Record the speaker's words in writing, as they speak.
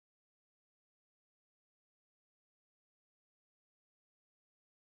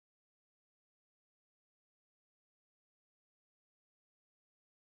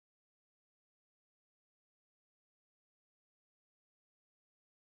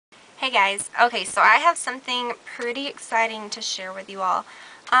Hey guys, okay, so I have something pretty exciting to share with you all.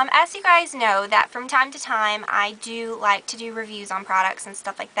 As you guys know, that from time to time I do like to do reviews on products and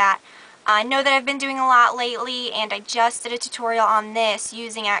stuff like that. I know that I've been doing a lot lately, and I just did a tutorial on this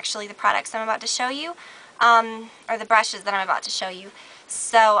using actually the products I'm about to show you, or the brushes that I'm about to show you.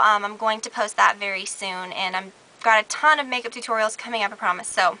 So I'm going to post that very soon, and I've got a ton of makeup tutorials coming up, I promise.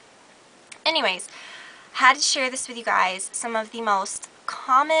 So anyways, had to share this with you guys. Some of the most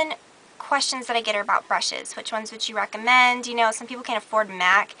common questions that I get are about brushes. Which ones would you recommend? You know, some people can't afford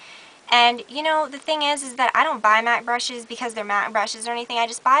MAC. And, you know, the thing is that I don't buy MAC brushes because they're MAC brushes or anything. I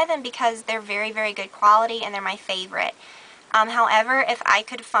just buy them because they're very, very good quality and they're my favorite. However, if I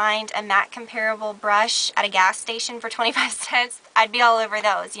could find a MAC comparable brush at a gas station for 25 cents, I'd be all over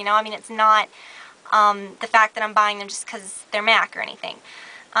those, you know? I mean, it's not the fact that I'm buying them just because they're MAC or anything.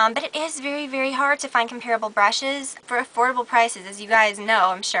 But it is very, very hard to find comparable brushes for affordable prices, as you guys know,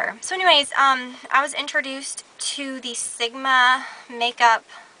 I'm sure. So anyways, I was introduced to the Sigma makeup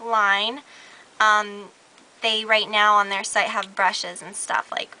line. They right now on their site have brushes and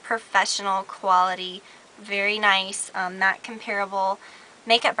stuff, like professional quality, very nice, not comparable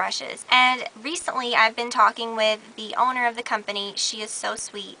makeup brushes. And recently I've been talking with the owner of the company. She is so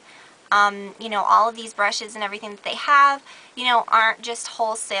sweet. You know, all of these brushes and everything that they have, you know, aren't just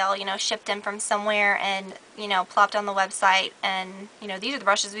wholesale, you know, shipped in from somewhere and, you know, plopped on the website and, you know, these are the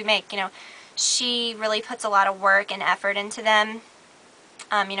brushes we make, you know. She really puts a lot of work and effort into them.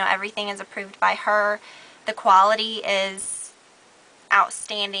 You know, everything is approved by her. The quality is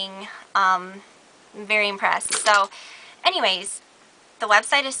outstanding. I'm very impressed. So, anyways, the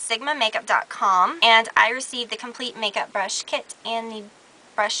website is sigmamakeup.com, and I received the complete makeup brush kit and the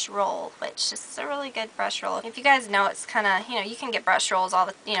brush roll, which is a really good brush roll. If you guys know, it's kind of, you know, you can get brush rolls all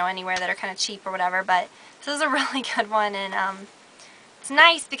the, you know, anywhere that are kind of cheap or whatever, but this is a really good one, and it's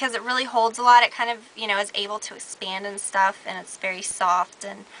nice because it really holds a lot. It kind of, you know, is able to expand and stuff, and it's very soft,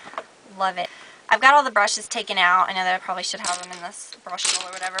 and love it. I've got all the brushes taken out. I know that I probably should have them in this brush roll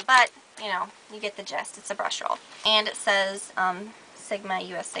or whatever, but, you know, you get the gist. It's a brush roll. And it says Sigma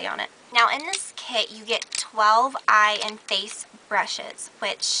USA on it. Now in this kit you get 12 eye and face brushes,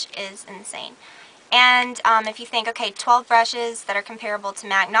 which is insane. And if you think, okay, 12 brushes that are comparable to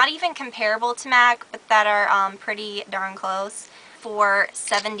MAC, not even comparable to MAC, but that are pretty darn close, for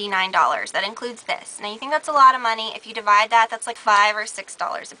 $79. That includes this. Now you think that's a lot of money. If you divide that, that's like $5 or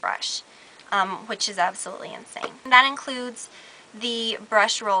 $6 a brush, which is absolutely insane. And that includes the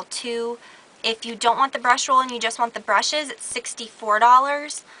brush roll too. If you don't want the brush roll and you just want the brushes, it's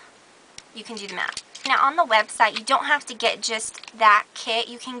 $64. You can do the math. Now on the website, you don't have to get just that kit.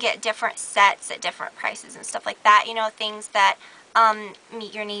 You can get different sets at different prices and stuff like that. You know, things that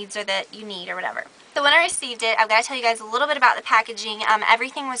meet your needs or that you need or whatever. So when I received it, I've got to tell you guys a little bit about the packaging.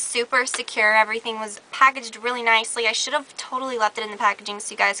 Everything was super secure. Everything was packaged really nicely. I should have totally left it in the packaging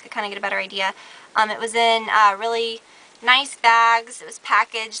so you guys could kind of get a better idea. It was in really nice bags. It was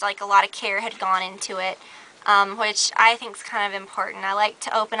packaged like a lot of care had gone into it, which I think is kind of important. I like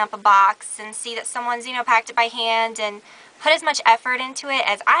to open up a box and see that someone's, you know, packed it by hand and put as much effort into it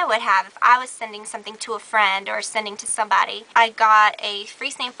as I would have if I was sending something to a friend or sending to somebody. I got a free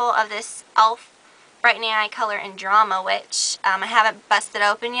sample of this e.l.f. Brightening Eye Color in Drama, which I haven't busted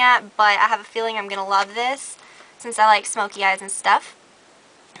open yet, but I have a feeling I'm going to love this since I like smoky eyes and stuff.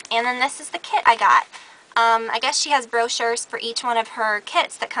 And then this is the kit I got. I guess she has brochures for each one of her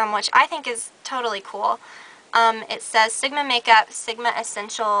kits that come, which I think is totally cool. It says Sigma Makeup, Sigma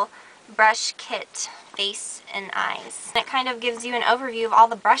Essential Brush Kit, Face and Eyes. And it kind of gives you an overview of all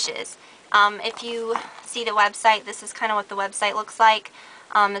the brushes. If you see the website, this is kind of what the website looks like.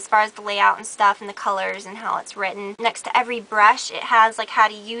 As far as the layout and stuff and the colors and how it's written. Next to every brush it has like how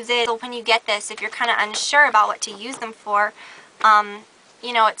to use it. So when you get this, if you're kind of unsure about what to use them for,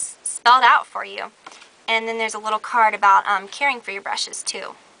 you know, it's spelled out for you. And then there's a little card about caring for your brushes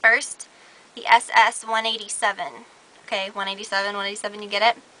too. First, the SS187. Okay, 187, you get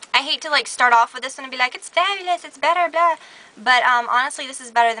it? I hate to like start off with this one and be like, it's fabulous, it's better, blah. But honestly, this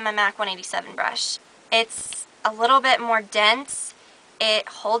is better than my MAC 187 brush. It's a little bit more dense. It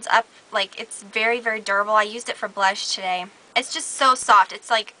holds up, like, it's very, very durable. I used it for blush today. It's just so soft. It's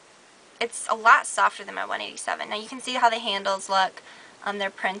like, it's a lot softer than my 187. Now you can see how the handles look.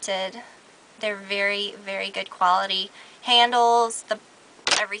 They're printed. They're very, very good quality handles,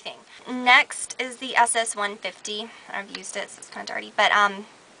 everything. Next is the SS150. I've used it, so it's kind of dirty, but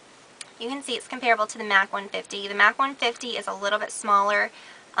you can see it's comparable to the MAC 150. The MAC 150 is a little bit smaller.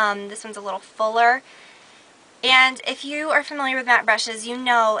 This one's a little fuller. And if you are familiar with matte brushes, you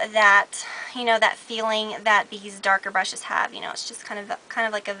know that feeling that these darker brushes have. It's just kind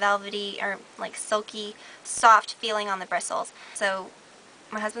of like a velvety or like silky, soft feeling on the bristles. So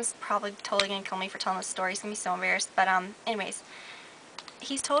my husband's probably totally gonna kill me for telling this story. He's gonna be so embarrassed. But anyways,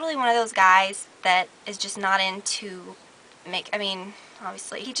 he's totally one of those guys that is just not into I mean,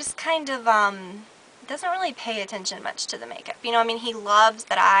 obviously, he just kind of doesn't really pay attention much to the makeup. I mean, he loves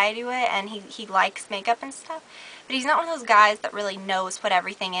that I do it, and he likes makeup and stuff, but he's not one of those guys that really knows what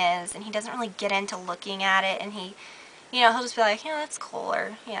everything is, and he doesn't really get into looking at it, and he'll just be like, that's cool,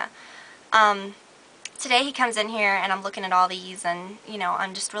 or, yeah. Today he comes in here, and I'm looking at all these, and,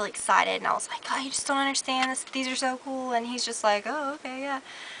 I'm just really excited, and I was like, oh, you just don't understand this, these are so cool, and he's just like, oh, okay, yeah.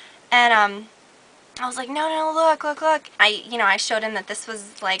 And, I was like, no, look. I showed him that this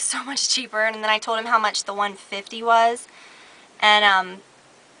was like so much cheaper, and then I told him how much the 150 was, and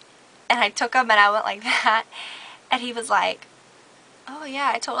I took him and I went like that, and he was like, oh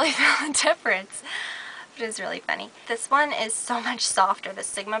yeah, I totally feel the difference. But it's really funny. This one is so much softer. The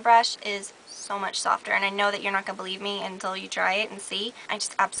Sigma brush is so much softer, and I know that you're not going to believe me until you try it and see. I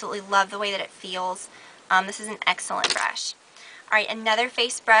just absolutely love the way that it feels. This is an excellent brush. Alright, another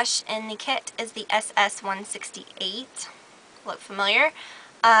face brush in the kit is the SS168. Look familiar?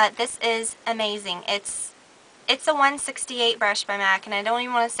 This is amazing. It's a 168 brush by MAC, and I don't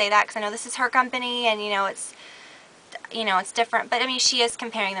even want to say that because I know this is her company, and it's different. But I mean, she is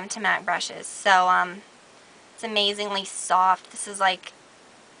comparing them to MAC brushes, so it's amazingly soft. This is like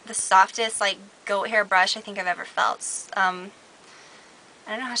the softest like goat hair brush I think I've ever felt. I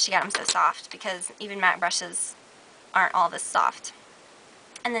don't know how she got them so soft, because even MAC brushes aren't all this soft.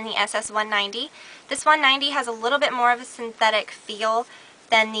 And then the SS190. This 190 has a little bit more of a synthetic feel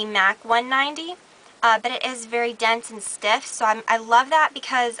than the MAC 190, but it is very dense and stiff, so I love that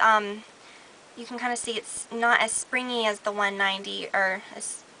because you can kind of see it's not as springy as the 190, or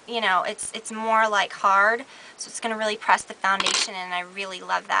it's more like hard, so it's going to really press the foundation, and I really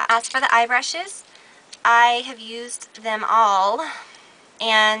love that. As for the eye brushes, I have used them all,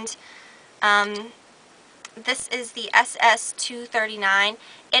 and this is the SS239.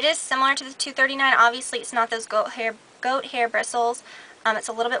 It is similar to the 239. Obviously, it's not those goat hair bristles. It's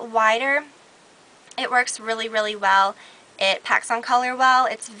a little bit wider. It works really, really well. It packs on color well.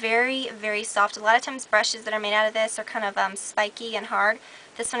 It's very, very soft. A lot of times brushes that are made out of this are kind of spiky and hard.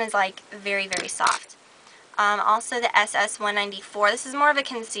 This one is like very, very soft. Also the SS194. This is more of a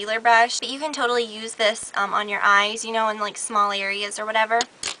concealer brush, but you can totally use this on your eyes, in like small areas or whatever.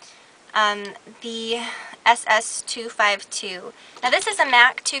 The SS252. Now this is a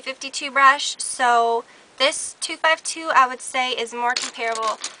MAC 252 brush, so this 252 I would say is more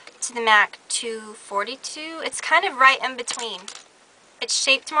comparable to the MAC 242. It's kind of right in between. It's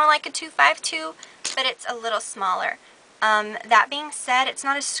shaped more like a 252, but it's a little smaller. That being said, it's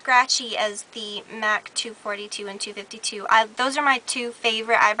not as scratchy as the MAC 242 and 252. Those are my two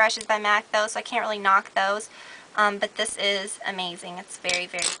favorite eye brushes by MAC though, so I can't really knock those. But this is amazing. It's very,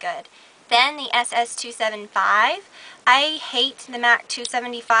 very good. Then the SS275. I hate the MAC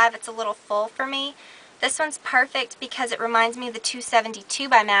 275. It's a little full for me. This one's perfect because it reminds me of the 272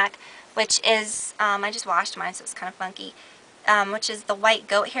 by MAC, which is, I just washed mine so it's kind of funky, which is the white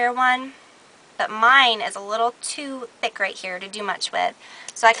goat hair one. But mine is a little too thick right here to do much with,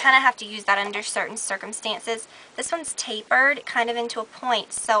 so I kind of have to use that under certain circumstances. This one's tapered kind of into a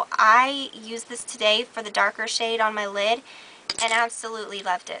point, so I used this today for the darker shade on my lid and absolutely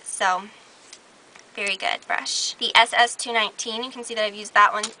loved it. So very good brush. The SS219, you can see that I've used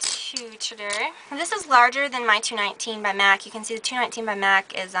that one too today. And this is larger than my 219 by MAC. You can see the 219 by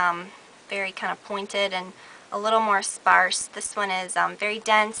MAC is very kind of pointed and a little more sparse. This one is very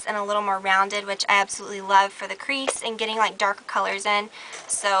dense and a little more rounded, which I absolutely love for the crease and getting like darker colors in.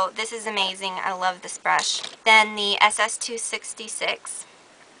 So this is amazing. I love this brush. Then the SS266,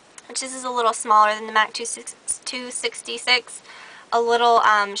 which this is a little smaller than the MAC 266, a little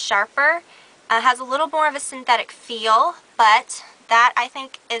sharper. Has a little more of a synthetic feel, but that I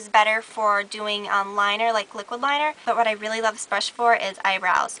think is better for doing liner, like liquid liner. But what I really love this brush for is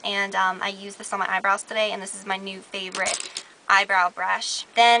eyebrows, and I use this on my eyebrows today, and this is my new favorite eyebrow brush.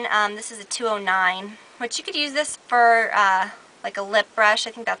 Then this is a 209, which you could use this for like a lip brush.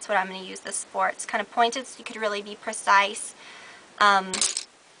 I think that's what I'm going to use this for. It's kind of pointed, so you could really be precise.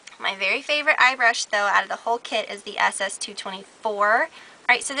 My very favorite eye brush, though, out of the whole kit is the SS224.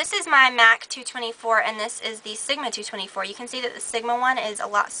 Alright, so this is my MAC 224, and this is the Sigma 224. You can see that the Sigma one is a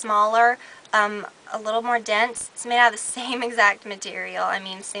lot smaller, a little more dense. It's made out of the same exact material, I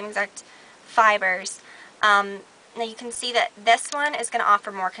mean, same exact fibers. Now you can see that this one is going to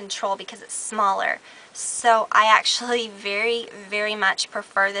offer more control because it's smaller. So I actually very, very much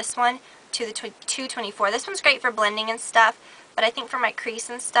prefer this one to the 224. This one's great for blending and stuff, but I think for my crease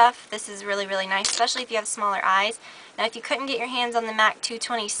and stuff, this is really, really nice, especially if you have smaller eyes. Now if you couldn't get your hands on the MAC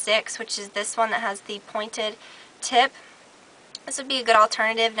 226, which is this one that has the pointed tip, this would be a good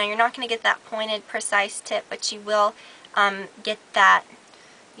alternative. Now you're not going to get that pointed, precise tip, but you will get that,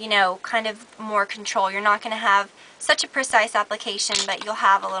 you know, kind of more control. You're not going to have such a precise application, but you'll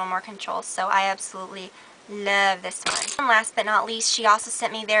have a little more control. So I absolutely love this one. And last but not least, she also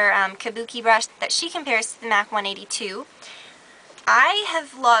sent me their kabuki brush that she compares to the MAC 182. I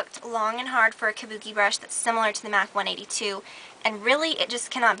have looked long and hard for a kabuki brush that's similar to the MAC 182, and really it just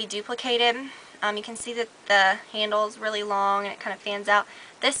cannot be duplicated. You can see that the handle is really long and it kind of fans out.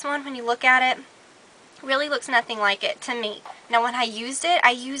 This one, when you look at it, really looks nothing like it to me. Now when I used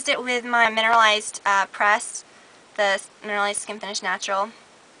it with my mineralized press, the Mineralized Skin Finish Natural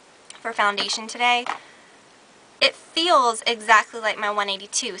for foundation today. It feels exactly like my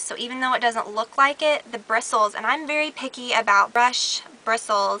 182, so even though it doesn't look like it, the bristles, and I'm very picky about brush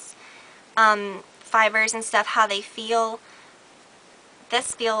bristles, fibers and stuff, how they feel.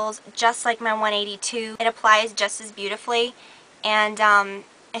 This feels just like my 182. It applies just as beautifully, and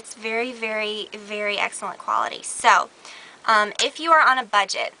it's very, very, very excellent quality. So, if you are on a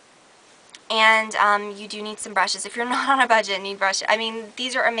budget, and you do need some brushes, if you're not on a budget and need brushes, I mean,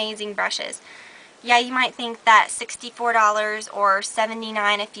 these are amazing brushes. Yeah, you might think that $64 or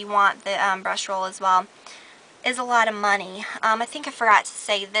 $79 if you want the brush roll as well is a lot of money. I think I forgot to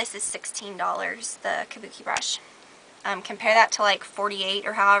say this is $16, the kabuki brush. Compare that to like $48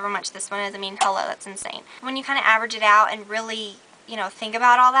 or however much this one is. I mean, hello, that's insane. When you kind of average it out and really, you know, think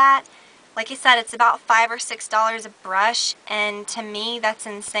about all that, like I said, it's about $5 or $6 a brush, and to me, that's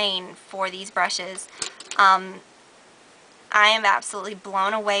insane for these brushes. I am absolutely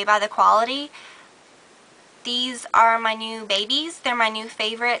blown away by the quality. These are my new babies. They're my new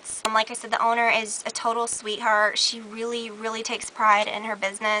favorites. Like I said, the owner is a total sweetheart. She really, really takes pride in her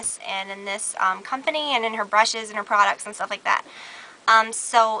business and in this company and in her brushes and her products and stuff like that.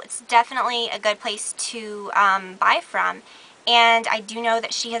 So it's definitely a good place to buy from. And I do know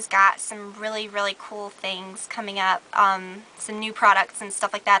that she has got some really, really cool things coming up, some new products and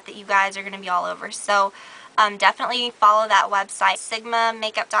stuff like that that you guys are going to be all over. So definitely follow that website,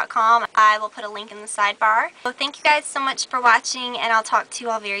 sigmamakeup.com. I will put a link in the sidebar. So thank you guys so much for watching, and I'll talk to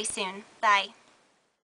you all very soon. Bye.